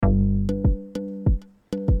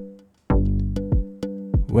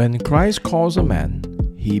When Christ calls a man,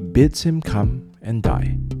 he bids him come and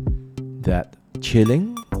die. That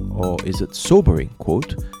chilling, or is it sobering,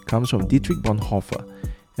 quote comes from Dietrich Bonhoeffer.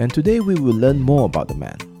 And today we will learn more about the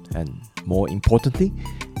man, and more importantly,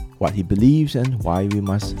 what he believes and why we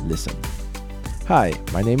must listen. Hi,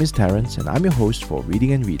 my name is Terence and I'm your host for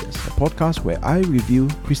Reading and Readers, a podcast where I review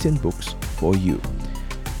Christian books for you.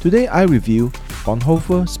 Today I review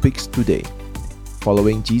Bonhoeffer Speaks Today,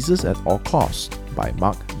 Following Jesus at All Costs by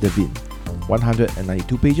Mark Devine,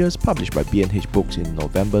 192 pages, published by B&H Books in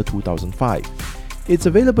November 2005. It's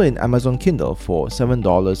available in Amazon Kindle for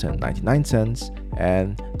 $7.99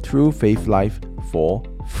 and through Faith Life for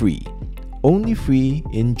free. Only free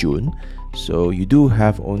in June, so you do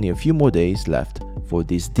have only a few more days left for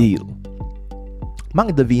this deal.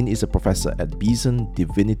 Mark Devine is a professor at Beeson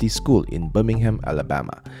Divinity School in Birmingham,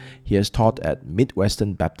 Alabama. He has taught at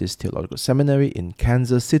Midwestern Baptist Theological Seminary in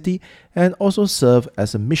Kansas City and also served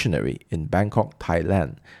as a missionary in Bangkok,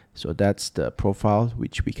 Thailand. So that's the profile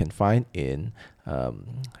which we can find in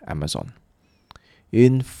Amazon.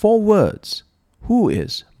 In 4 words, who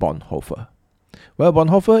is Bonhoeffer? Well,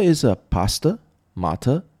 Bonhoeffer is a pastor,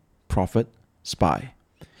 martyr, prophet, spy.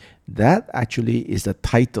 That actually is the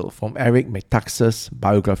title from Eric Metaxas'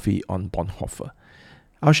 biography on Bonhoeffer.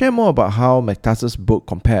 I'll share more about how Metaxas' book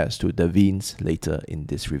compares to Devine's later in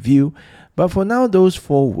this review, but for now those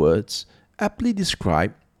 4 words aptly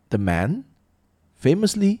describe the man,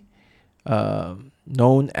 famously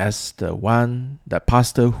known as the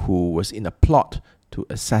pastor who was in a plot to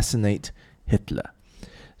assassinate Hitler.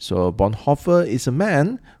 So Bonhoeffer is a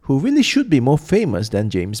man who really should be more famous than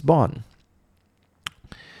James Bond.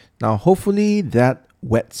 Now, hopefully that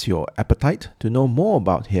whets your appetite to know more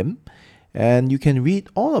about him, and you can read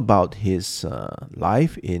all about his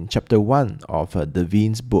life in chapter 1 of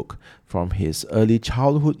Devine's book, from his early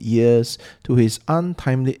childhood years to his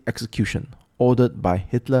untimely execution, ordered by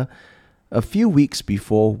Hitler a few weeks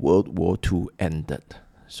before World War II ended.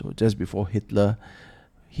 So just before Hitler,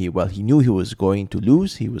 he knew he was going to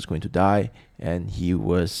lose, he was going to die, and he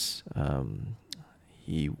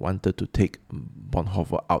wanted to take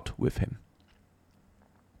Bonhoeffer out with him.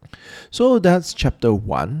 So that's chapter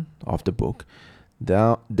 1 of the book.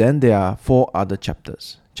 Then there are 4 other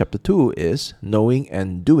chapters. Chapter 2 is Knowing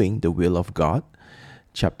and Doing the Will of God.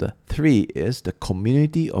 Chapter 3 is The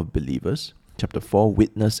Community of Believers. Chapter 4,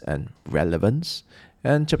 Witness and Relevance.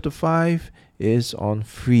 And chapter 5 is on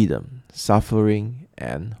freedom, suffering,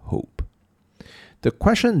 and hope. The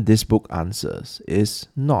question this book answers is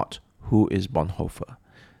not who is Bonhoeffer.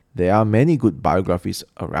 There are many good biographies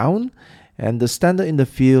around, and the standard in the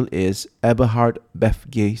field is Eberhard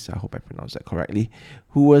Bethges, I hope I pronounced that correctly,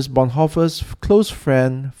 who was Bonhoeffer's close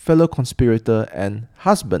friend, fellow conspirator, and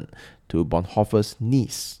husband to Bonhoeffer's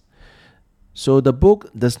niece. So the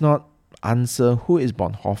book does not answer who is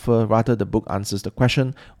Bonhoeffer, rather the book answers the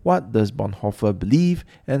question, what does Bonhoeffer believe,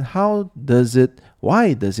 and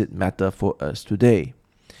why does it matter for us today?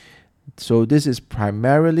 So this is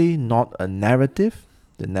primarily not a narrative.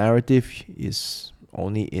 The narrative is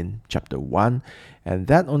only in chapter 1, and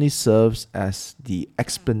that only serves as the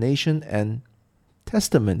explanation and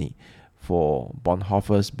testimony for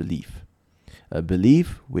Bonhoeffer's belief. A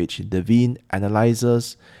belief which Devine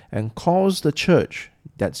analyzes and calls the church,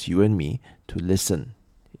 that's you and me, to listen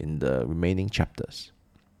in the remaining chapters.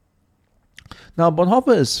 Now,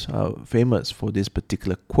 Bonhoeffer is famous for this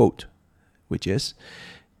particular quote, which is,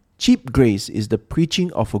 "Cheap grace is the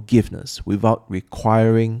preaching of forgiveness without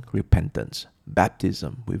requiring repentance,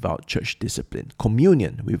 baptism without church discipline,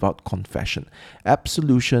 communion without confession,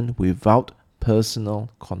 absolution without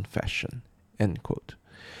personal confession." End quote.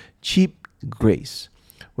 Cheap grace.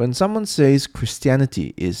 When someone says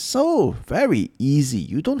Christianity is so very easy,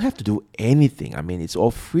 you don't have to do anything. I mean, it's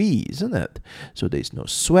all free, isn't it? So there's no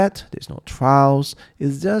sweat, there's no trials.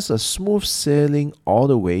 It's just a smooth sailing all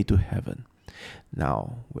the way to heaven.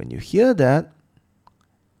 Now, when you hear that,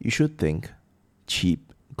 you should think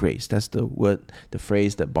cheap grace. That's the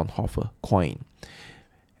phrase that Bonhoeffer coined.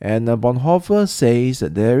 And Bonhoeffer says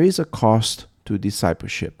that there is a cost to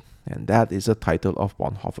discipleship. And that is the title of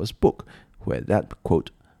Bonhoeffer's book, where that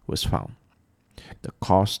quote was found. The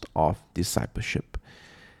cost of discipleship.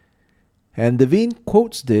 And Devine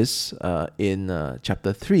quotes this in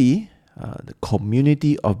chapter 3, The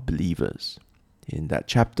Community of Believers. In that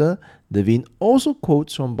chapter, Devine also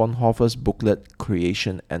quotes from Bonhoeffer's booklet,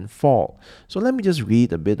 Creation and Fall. So let me just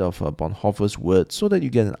read a bit of Bonhoeffer's words so that you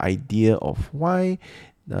get an idea of why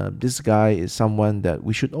this guy is someone that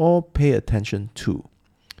we should all pay attention to.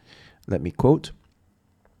 Let me quote,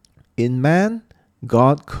 "In man,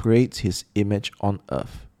 God creates his image on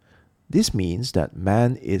earth. This means that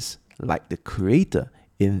man is like the Creator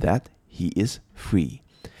in that he is free.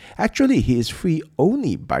 Actually, he is free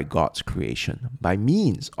only by God's creation, by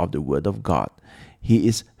means of the Word of God. He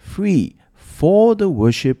is free for the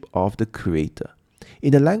worship of the Creator.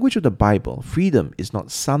 In the language of the Bible, freedom is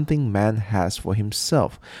not something man has for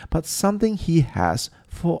himself, but something he has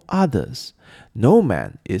for others. No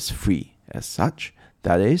man is free as such,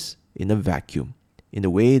 that is, in a vacuum, in the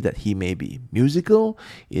way that he may be musical,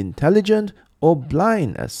 intelligent, or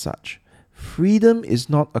blind as such. Freedom is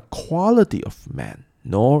not a quality of man,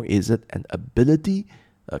 nor is it an ability,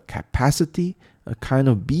 a capacity, a kind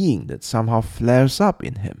of being that somehow flares up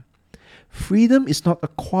in him. Freedom is not a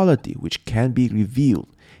quality which can be revealed.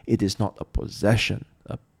 It is not a possession,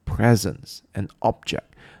 a presence, an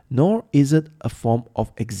object, nor is it a form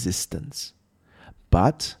of existence,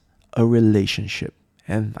 but a relationship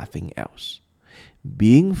and nothing else.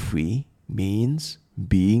 Being free means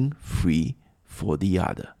being free for the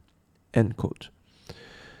other. End quote.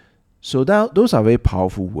 So those are very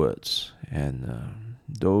powerful words, and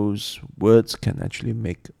those words can actually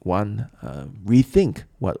make one rethink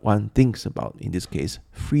what one thinks about, in this case,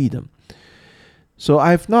 freedom. So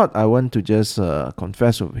I want to just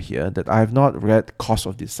confess over here that I have not read Cost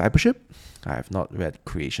of Discipleship. I have not read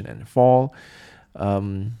Creation and Fall.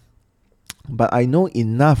 But I know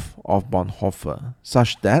enough of Bonhoeffer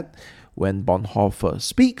such that when Bonhoeffer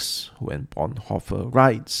speaks, when Bonhoeffer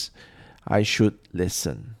writes, I should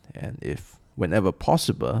listen, and if whenever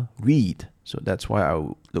possible, read. So that's why I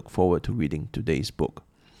look forward to reading today's book.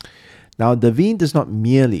 Now, Devine does not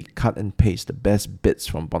merely cut and paste the best bits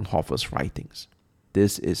from Bonhoeffer's writings.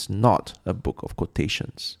 This is not a book of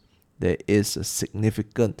quotations. There is a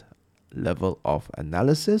significant level of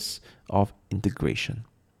analysis, of integration.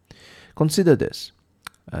 Consider this,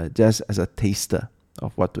 just as a taster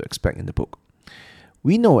of what to expect in the book.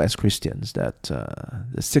 We know as Christians that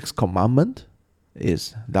the sixth commandment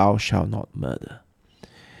is, thou shalt not murder.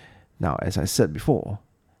 Now, as I said before,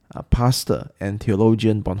 pastor and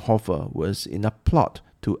theologian Bonhoeffer was in a plot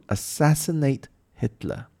to assassinate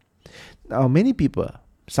Hitler. Now,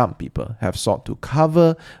 some people have sought to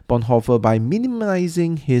cover Bonhoeffer by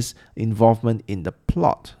minimizing his involvement in the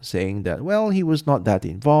plot, saying that, well, he was not that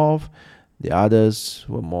involved. The others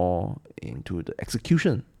were more into the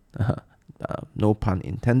execution. No pun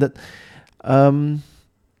intended. The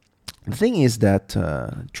thing is that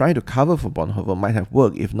trying to cover for Bonhoeffer might have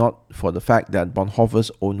worked if not for the fact that Bonhoeffer's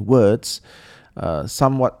own words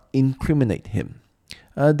somewhat incriminate him.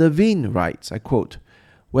 Devine writes, I quote,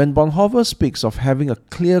 when Bonhoeffer speaks of having a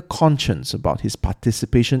clear conscience about his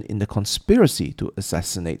participation in the conspiracy to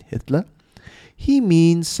assassinate Hitler, he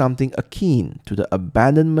means something akin to the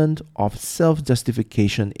abandonment of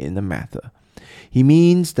self-justification in the matter. He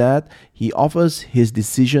means that he offers his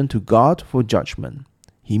decision to God for judgment.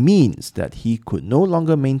 He means that he could no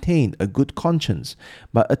longer maintain a good conscience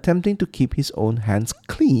by attempting to keep his own hands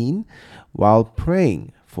clean while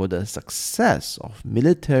praying for the success of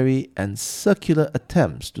military and secular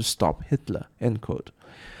attempts to stop Hitler. End quote.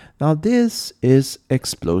 Now, this is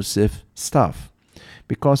explosive stuff,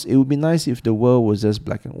 because it would be nice if the world was just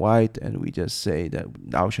black and white and we just say that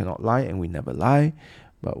thou shalt not lie and we never lie.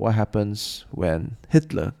 But what happens when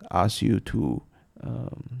Hitler asks you to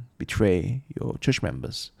betray your church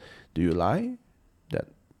members? Do you lie?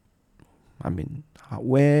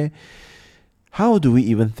 How do we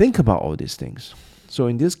even think about all these things? So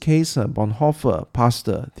in this case, Bonhoeffer,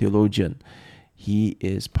 pastor, theologian, he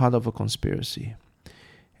is part of a conspiracy.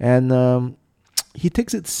 And he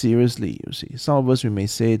takes it seriously, you see. Some of us, we may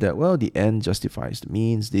say that, well, the end justifies the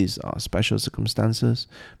means. These are special circumstances.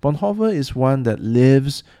 Bonhoeffer is one that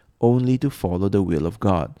lives only to follow the will of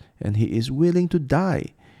God. And he is willing to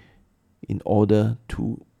die in order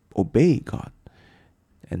to obey God.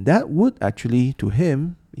 And that would actually, to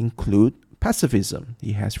him, include pacifism.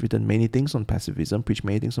 He has written many things on pacifism, preached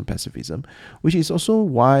many things on pacifism, which is also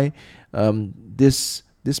why this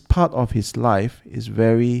part of his life is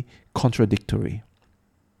very contradictory.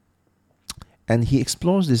 And he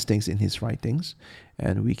explores these things in his writings,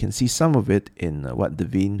 and we can see some of it in what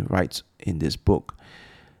Devine writes in this book.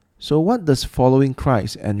 So what does following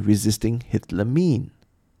Christ and resisting Hitler mean?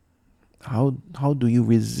 How do you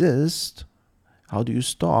resist? How do you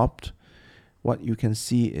stop? What you can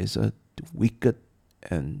see is a wicked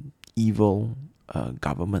and evil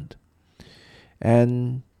government.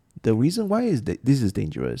 And the reason why is that this is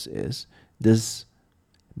dangerous is this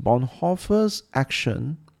Bonhoeffer's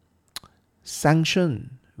action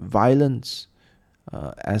sanction violence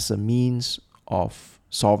as a means of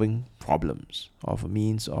solving problems, of a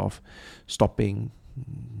means of stopping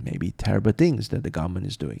maybe terrible things that the government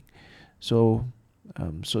is doing. So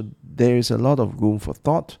there is a lot of room for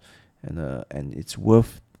thought, and it's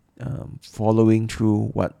worth following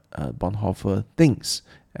through what Bonhoeffer thinks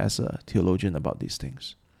as a theologian about these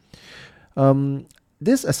things.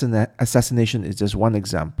 This assassination is just one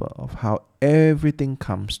example of how everything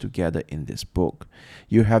comes together in this book.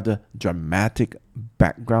 You have the dramatic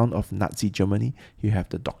background of Nazi Germany. You have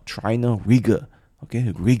the doctrinal rigor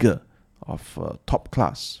of top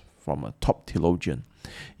class from a top theologian.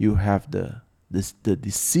 You have the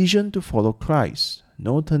decision to follow Christ.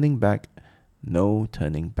 No turning back, no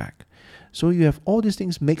turning back. So you have all these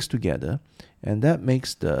things mixed together, and that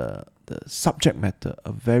makes the subject matter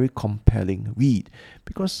a very compelling read,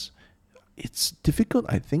 because it's difficult,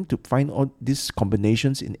 I think, to find all these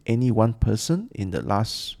combinations in any one person in the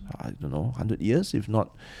last, 100 years, if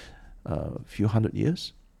not a few hundred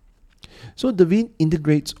years. So Devine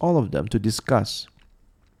integrates all of them to discuss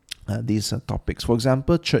these topics. For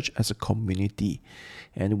example, church as a community.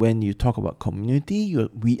 And when you talk about community,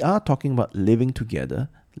 we are talking about living together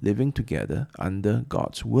under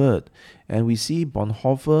God's word. And we see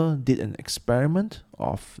Bonhoeffer did an experiment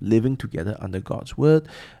of living together under God's word.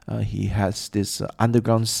 He has this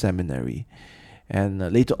underground seminary, and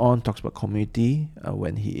later on talks about community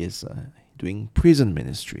when he is doing prison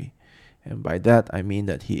ministry. And by that I mean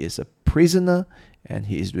that he is a prisoner and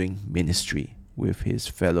he is doing ministry with his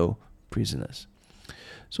fellow prisoners.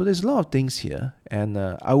 So there's a lot of things here, and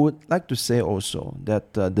I would like to say also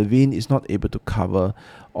that Devine is not able to cover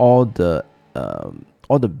all the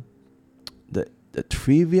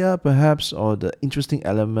trivia, perhaps, or the interesting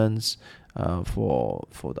elements for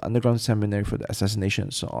the underground seminary, for the assassination,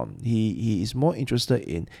 and so on. He is more interested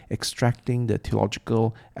in extracting the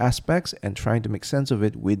theological aspects and trying to make sense of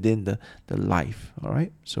it within the life. All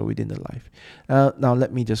right, so within the life. Now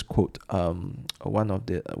let me just quote one of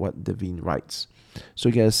what Devine writes, so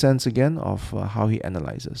you get a sense again of how he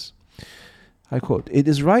analyzes. I quote, "It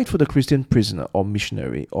is right for the Christian prisoner or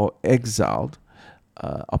missionary or exiled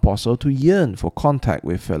apostle to yearn for contact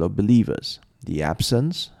with fellow believers. The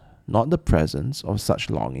absence, not the presence, of such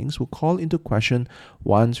longings will call into question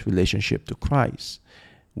one's relationship to Christ.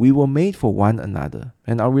 We were made for one another,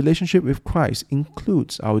 and our relationship with Christ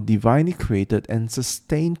includes our divinely created and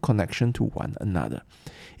sustained connection to one another.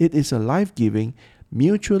 It is a life-giving,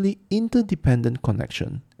 mutually interdependent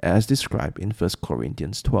connection, as described in 1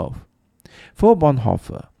 Corinthians 12. For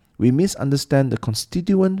Bonhoeffer, we misunderstand the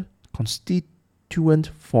constituent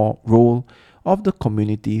role of the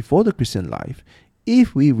community for the Christian life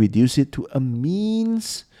if we reduce it to a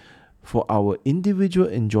means for our individual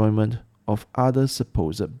enjoyment of other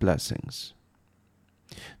supposed blessings.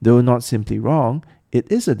 Though not simply wrong, it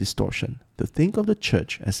is a distortion to think of the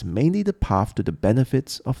church as mainly the path to the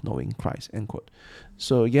benefits of knowing Christ." End quote.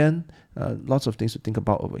 So again, lots of things to think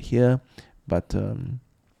about over here, but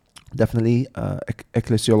definitely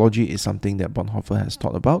ecclesiology is something that Bonhoeffer has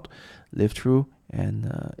thought about, lived through, and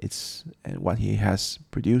what he has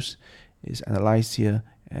produced is analyzed here.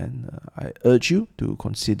 And I urge you to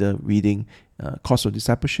consider reading Course of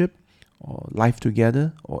Discipleship or Life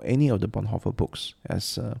Together or any of the Bonhoeffer books,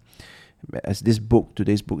 as this book,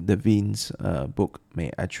 today's book, Devine's book,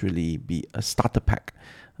 may actually be a starter pack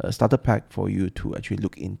for you to actually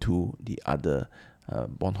look into the other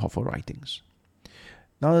Bonhoeffer writings.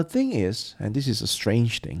 Now the thing is, and this is a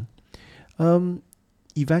strange thing,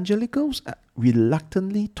 evangelicals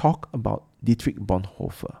reluctantly talk about Dietrich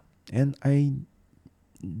Bonhoeffer, and I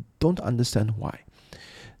don't understand why.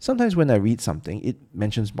 Sometimes when I read something, it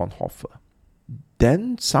mentions Bonhoeffer.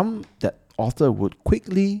 Then that author would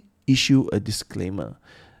quickly issue a disclaimer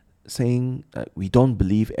saying that we don't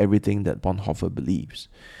believe everything that Bonhoeffer believes.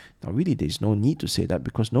 Now really there's no need to say that,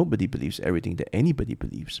 because nobody believes everything that anybody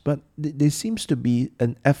believes, but there seems to be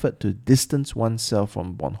an effort to distance oneself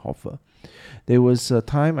from Bonhoeffer. There was a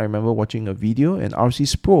time I remember watching a video, and R.C.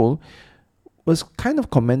 Sproul was kind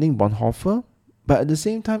of commending Bonhoeffer, but at the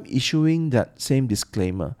same time issuing that same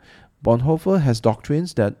disclaimer. Bonhoeffer has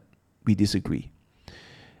doctrines that we disagree.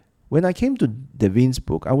 When I came to Devine's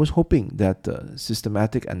book, I was hoping that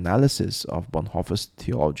systematic analysis of Bonhoeffer's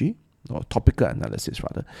theology, or topical analysis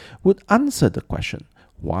rather, would answer the question,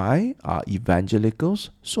 why are evangelicals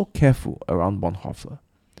so careful around Bonhoeffer?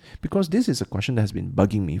 Because this is a question that has been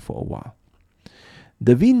bugging me for a while.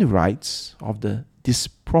 Devine writes of the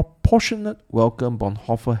disproportionate welcome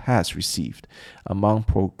Bonhoeffer has received among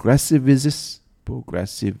progressivist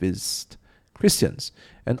Christians,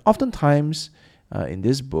 and oftentimes in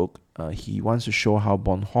this book, he wants to show how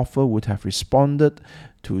Bonhoeffer would have responded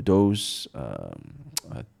to those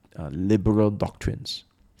liberal doctrines.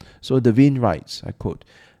 So Devine writes, I quote,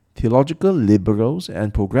 Theological liberals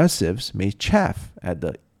and progressives may chafe at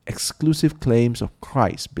the exclusive claims of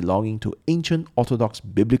Christ belonging to ancient Orthodox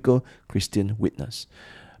biblical Christian witness,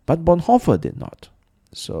 but Bonhoeffer did not.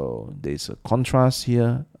 So there's a contrast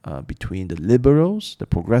here between the liberals, the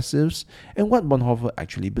progressives, and what Bonhoeffer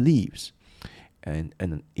actually believes. And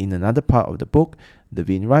in another part of the book,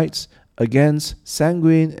 Devine writes, against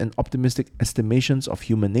sanguine and optimistic estimations of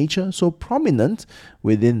human nature so prominent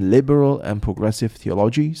within liberal and progressive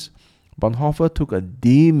theologies, Bonhoeffer took a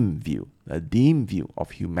dim view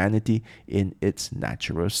of humanity in its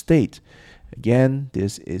natural state. Again,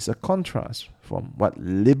 this is a contrast from what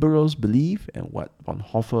liberals believe and what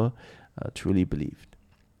Bonhoeffer truly believed.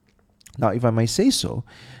 Now, if I might say so,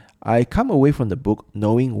 I come away from the book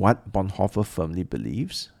knowing what Bonhoeffer firmly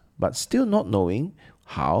believes, but still not knowing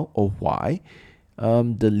how or why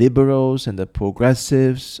the liberals and the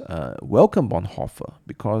progressives welcome Bonhoeffer,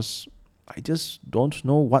 because I just don't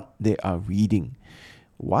know what they are reading.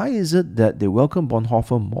 Why is it that they welcome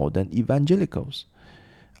Bonhoeffer more than evangelicals?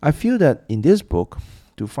 I feel that in this book,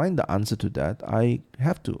 to find the answer to that, I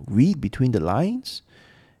have to read between the lines,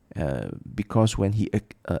 because when he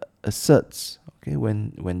asserts,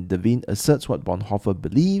 when Devine asserts what Bonhoeffer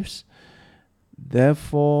believes,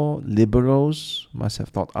 therefore liberals must have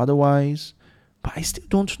thought otherwise. But I still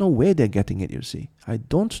don't know where they're getting it, you see. I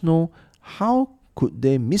don't know how could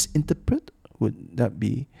they misinterpret, would that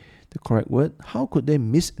be the correct word? How could they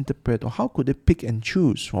misinterpret, or how could they pick and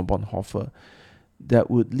choose from Bonhoeffer that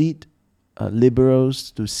would lead liberals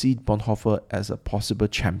to see Bonhoeffer as a possible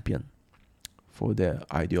champion for their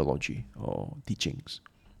ideology or teachings?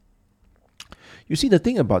 You see, the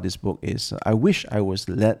thing about this book is I wish I was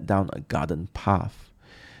led down a garden path.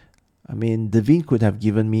 I mean, Devine could have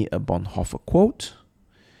given me a Bonhoeffer quote,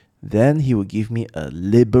 then he would give me a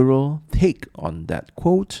liberal take on that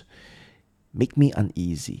quote, make me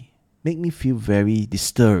uneasy, make me feel very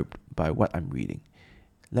disturbed by what I'm reading.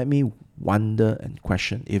 Let me wonder and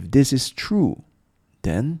question, if this is true,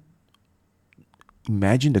 then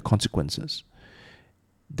imagine the consequences.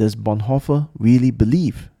 Does Bonhoeffer really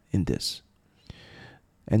believe in this?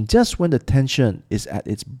 And just when the tension is at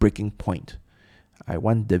its breaking point, I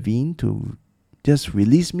want Devine to just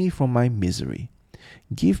release me from my misery.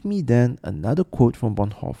 Give me then another quote from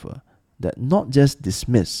Bonhoeffer that not just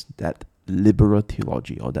dismiss that liberal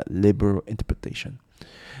theology or that liberal interpretation,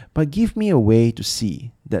 but give me a way to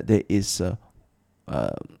see that there is a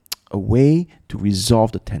way to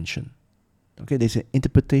resolve the tension. Okay, there's an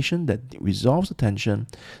interpretation that resolves the tension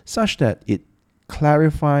such that it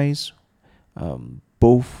clarifies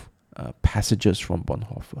both passages from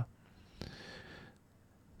Bonhoeffer.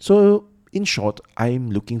 So, in short, I'm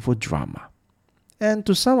looking for drama. And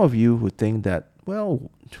to some of you who think that, well,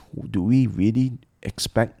 do we really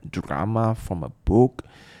expect drama from a book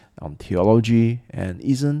on theology? And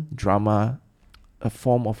isn't drama a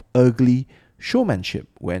form of ugly showmanship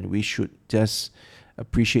when we should just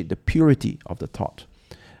appreciate the purity of the thought?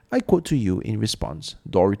 I quote to you in response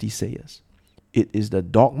Dorothy Sayers, "It is the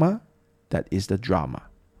dogma that is the drama."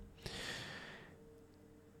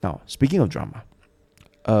 Now, speaking of drama,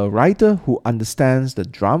 a writer who understands the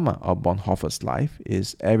drama of Bonhoeffer's life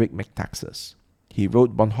is Eric Metaxas. He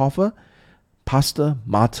wrote Bonhoeffer, pastor,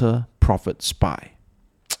 martyr, prophet, spy.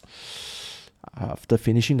 After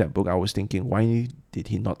finishing that book, I was thinking, why did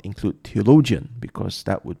he not include theologian? Because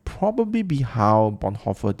that would probably be how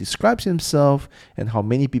Bonhoeffer describes himself and how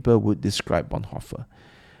many people would describe Bonhoeffer.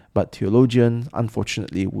 But theologian,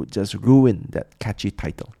 unfortunately, would just ruin that catchy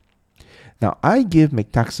title. Now, I give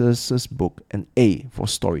Metaxas' book an A for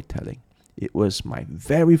storytelling. It was my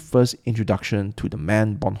very first introduction to the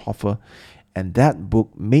man Bonhoeffer, and that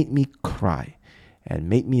book made me cry and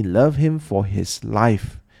made me love him for his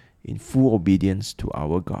life in full obedience to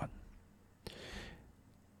our God.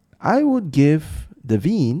 I would give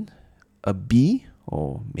Devine a B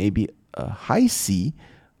or maybe a high C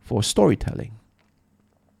for storytelling,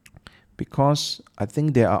 because I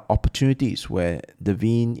think there are opportunities where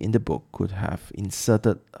Devine in the book could have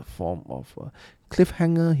inserted a form of a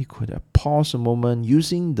cliffhanger. He could have paused a moment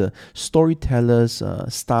using the storyteller's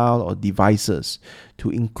style or devices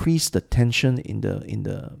to increase the tension in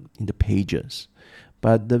the pages.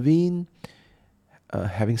 But Devine,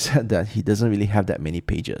 having said that, he doesn't really have that many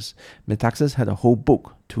pages. Metaxas had a whole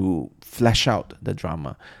book to flesh out the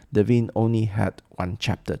drama. Devine only had one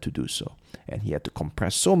chapter to do so, and he had to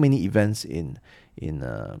compress so many events in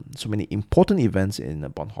so many important events in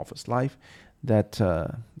Bonhoeffer's life that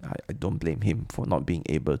I don't blame him for not being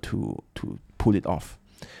able to pull it off.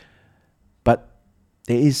 But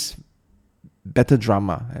there is better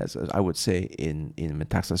drama, as I would say in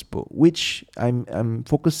Metaxas' book, which I'm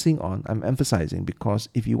emphasizing, because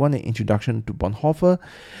if you want an introduction to Bonhoeffer,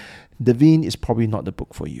 Devine is probably not the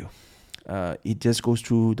book for you. It just goes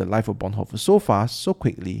through the life of Bonhoeffer so fast, so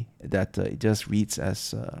quickly, that it just reads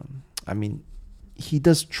as, he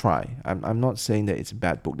does try. I'm not saying that it's a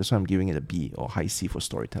bad book. That's why I'm giving it a B or high C for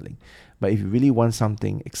storytelling. But if you really want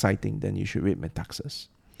something exciting, then you should read Metaxas.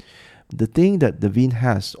 The thing that Devine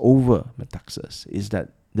has over Metaxas is that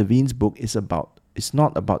Devine's book it's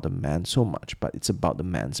not about the man so much, but it's about the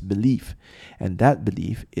man's belief. And that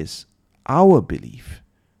belief is our belief.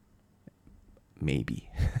 Maybe.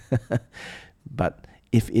 But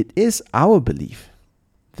if it is our belief,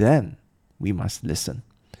 then we must listen.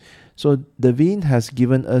 So Devine has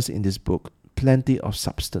given us in this book plenty of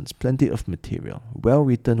substance, plenty of material, well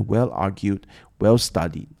written, well argued, well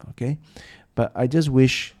studied. Okay, but I just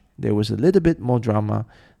wish there was a little bit more drama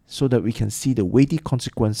so that we can see the weighty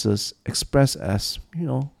consequences expressed as,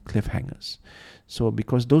 cliffhangers. So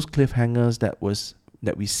because those cliffhangers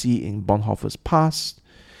that we see in Bonhoeffer's past,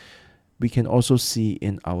 we can also see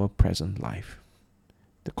in our present life.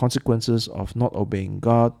 The consequences of not obeying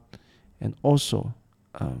God, and also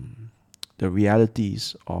the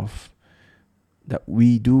realities of that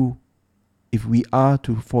we do, if we are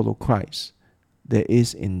to follow Christ, there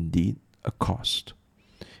is indeed a cost.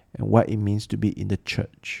 And what it means to be in the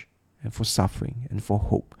church, and for suffering, and for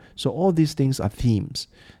hope. So all these things are themes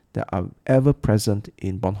that are ever present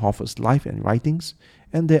in Bonhoeffer's life and writings,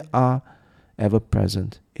 and they are ever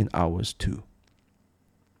present in ours too.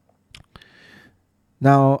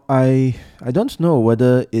 Now, I don't know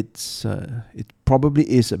whether it probably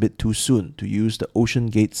is a bit too soon to use the Ocean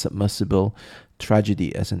Gate submersible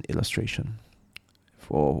tragedy as an illustration.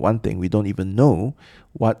 For one thing, we don't even know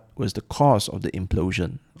what was the cause of the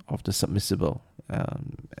implosion of the submersible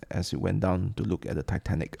as it went down to look at the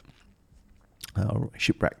Titanic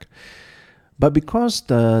shipwreck. But because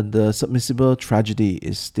the submersible tragedy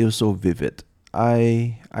is still so vivid,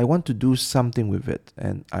 I want to do something with it,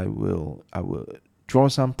 and I will draw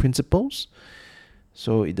some principles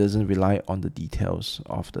so it doesn't rely on the details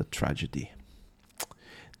of the tragedy.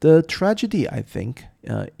 The tragedy, I think,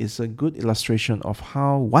 is a good illustration of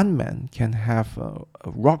how one man can have a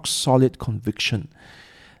rock-solid conviction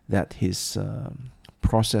that his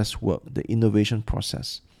process work, the innovation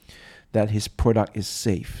process, that his product is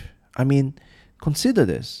safe. I mean, consider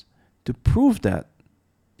this. To prove that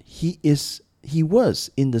he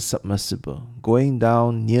was in the submersible, going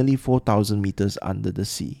down nearly 4,000 meters under the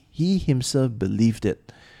sea. He himself believed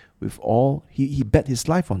it with all, he bet his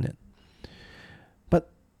life on it. But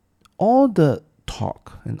all the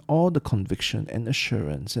talk and all the conviction and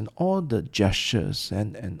assurance and all the gestures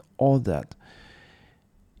and all that,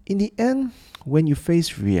 in the end, when you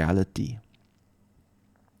face reality,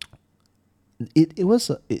 it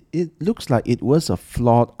looks like it was a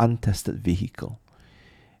flawed, untested vehicle.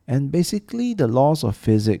 And basically, the laws of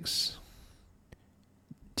physics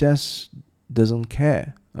just doesn't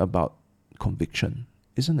care about conviction,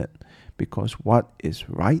 isn't it? Because what is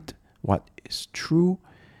right, what is true,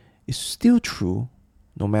 is still true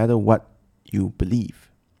no matter what you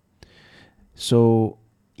believe. So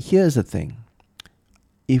here's the thing.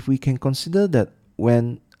 If we can consider that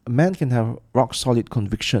when a man can have rock-solid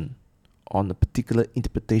conviction on a particular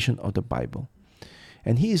interpretation of the Bible,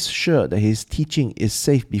 and he is sure that his teaching is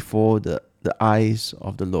safe before the eyes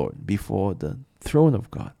of the Lord, before the throne of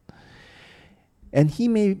God. And he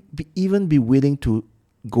may even be willing to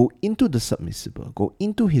go into the submersible, go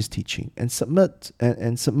into his teaching, and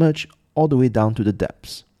submerge all the way down to the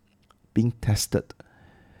depths, being tested.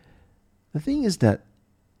 The thing is that,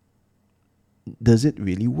 does it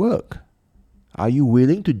really work? Are you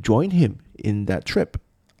willing to join him in that trip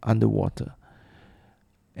underwater?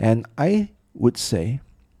 And I would say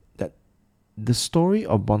that the story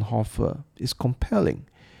of Bonhoeffer is compelling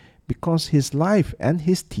because his life and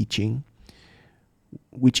his teaching,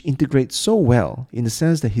 which integrate so well in the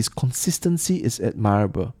sense that his consistency is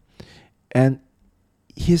admirable, and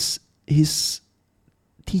his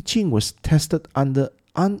teaching was tested under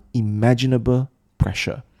unimaginable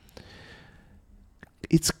pressure.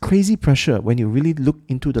 It's crazy pressure when you really look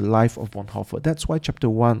into the life of Bonhoeffer. That's why chapter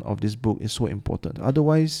 1 of this book is so important.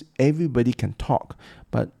 Otherwise, everybody can talk,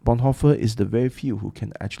 but Bonhoeffer is the very few who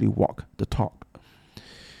can actually walk the talk.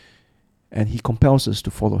 And he compels us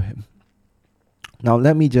to follow him. Now,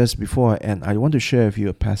 let me just, before I end, I want to share with you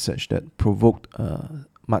a passage that provoked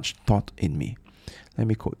much thought in me. Let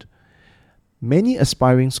me quote. Many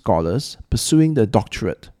aspiring scholars pursuing the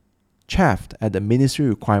doctorate chafed at the ministry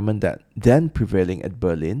requirement that then prevailing at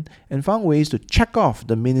Berlin and found ways to check off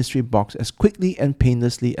the ministry box as quickly and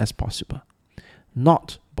painlessly as possible.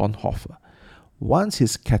 Not Bonhoeffer. Once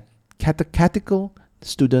his catechetical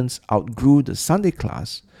students outgrew the Sunday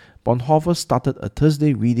class, Bonhoeffer started a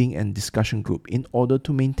Thursday reading and discussion group in order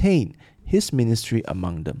to maintain his ministry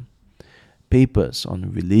among them. Papers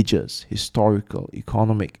on religious, historical,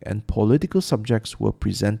 economic, and political subjects were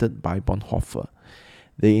presented by Bonhoeffer.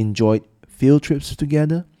 They enjoyed field trips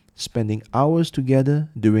together, spending hours together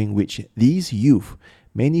during which these youth,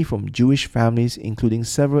 many from Jewish families including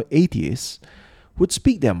several atheists, would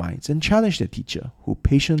speak their minds and challenge their teacher, who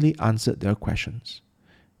patiently answered their questions.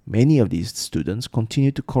 Many of these students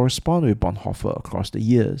continued to correspond with Bonhoeffer across the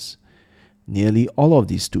years. Nearly all of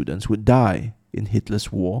these students would die in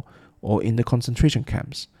Hitler's war or in the concentration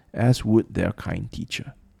camps, as would their kind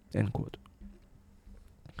teacher." End quote.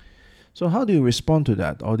 So how do you respond to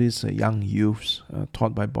that? All these young youths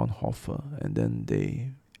taught by Bonhoeffer, and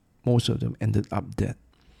then most of them ended up dead.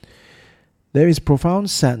 There is profound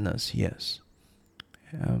sadness, yes.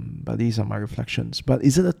 But these are my reflections. But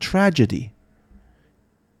is it a tragedy?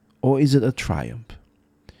 Or is it a triumph?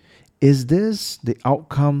 Is this the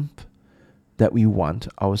outcome that we want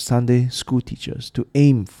our Sunday school teachers to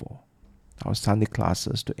aim for? Our Sunday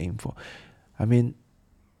classes to aim for? I mean,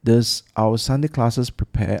 does our Sunday classes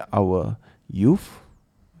prepare our youth,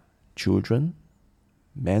 children,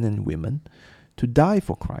 men and women, to die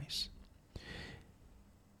for Christ?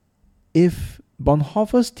 If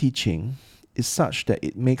Bonhoeffer's teaching is such that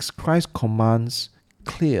it makes Christ's commands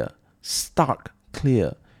clear, stark,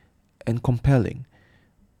 clear, and compelling,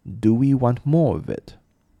 do we want more of it?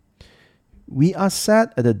 We are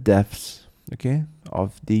sad at the deaths,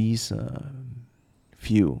 of these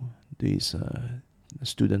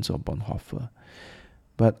students of Bonhoeffer.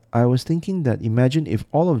 But I was thinking that imagine if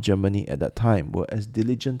all of Germany at that time were as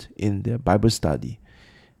diligent in their Bible study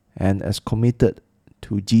and as committed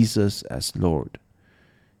to Jesus as Lord.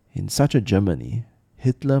 In such a Germany,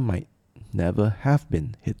 Hitler might never have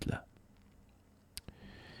been Hitler.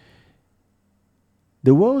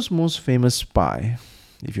 The world's most famous spy,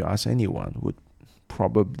 if you ask anyone,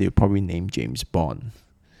 they'll probably name James Bond.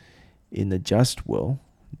 In a just world,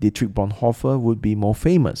 Dietrich Bonhoeffer would be more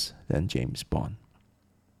famous than James Bond.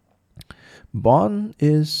 Bond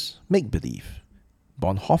is make-believe.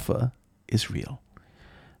 Bonhoeffer is real.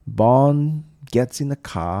 Bond gets in a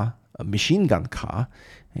car, a machine gun car,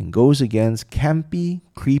 and goes against campy,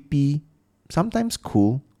 creepy, sometimes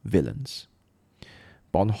cool villains.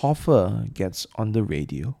 Bonhoeffer gets on the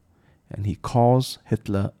radio and he calls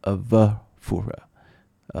Hitler a Verführer,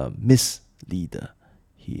 a misleader.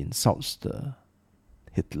 He insults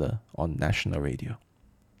Hitler on national radio.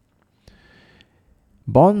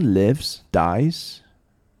 Bond lives, dies,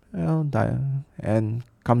 and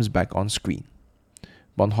comes back on screen.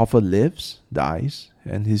 Bonhoeffer lives, dies,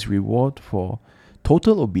 and his reward for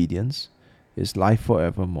total obedience is life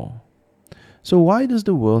forevermore. So why does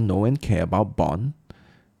the world know and care about Bond,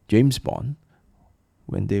 James Bond,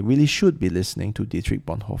 when they really should be listening to Dietrich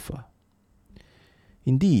Bonhoeffer?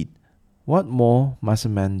 Indeed, what more must a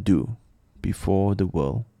man do before the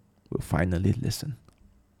world will finally listen?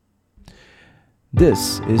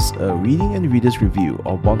 This is a reading and reader's review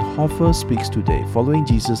of Bonhoeffer Speaks Today, Following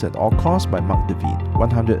Jesus at All Costs by Mark Devine,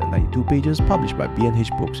 192 pages, published by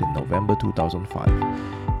B&H Books in November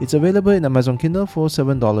 2005. It's available in Amazon Kindle for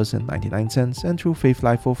 $7.99 and through Faith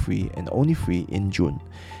Life for free, and only free in June.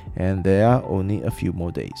 And there are only a few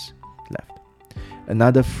more days left.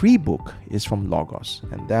 Another free book is from Logos,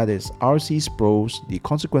 and that is R.C. Sproul's The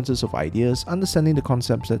Consequences of Ideas, Understanding the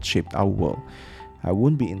Concepts That Shaped Our World. I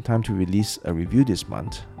won't be in time to release a review this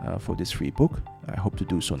month for this free book. I hope to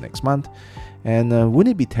do so next month. And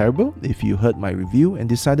wouldn't it be terrible if you heard my review and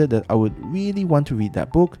decided that I would really want to read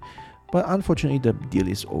that book, but unfortunately the deal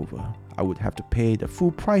is over. I would have to pay the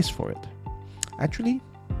full price for it. Actually,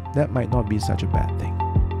 that might not be such a bad thing.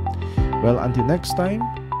 Well, until next time,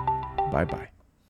 bye-bye.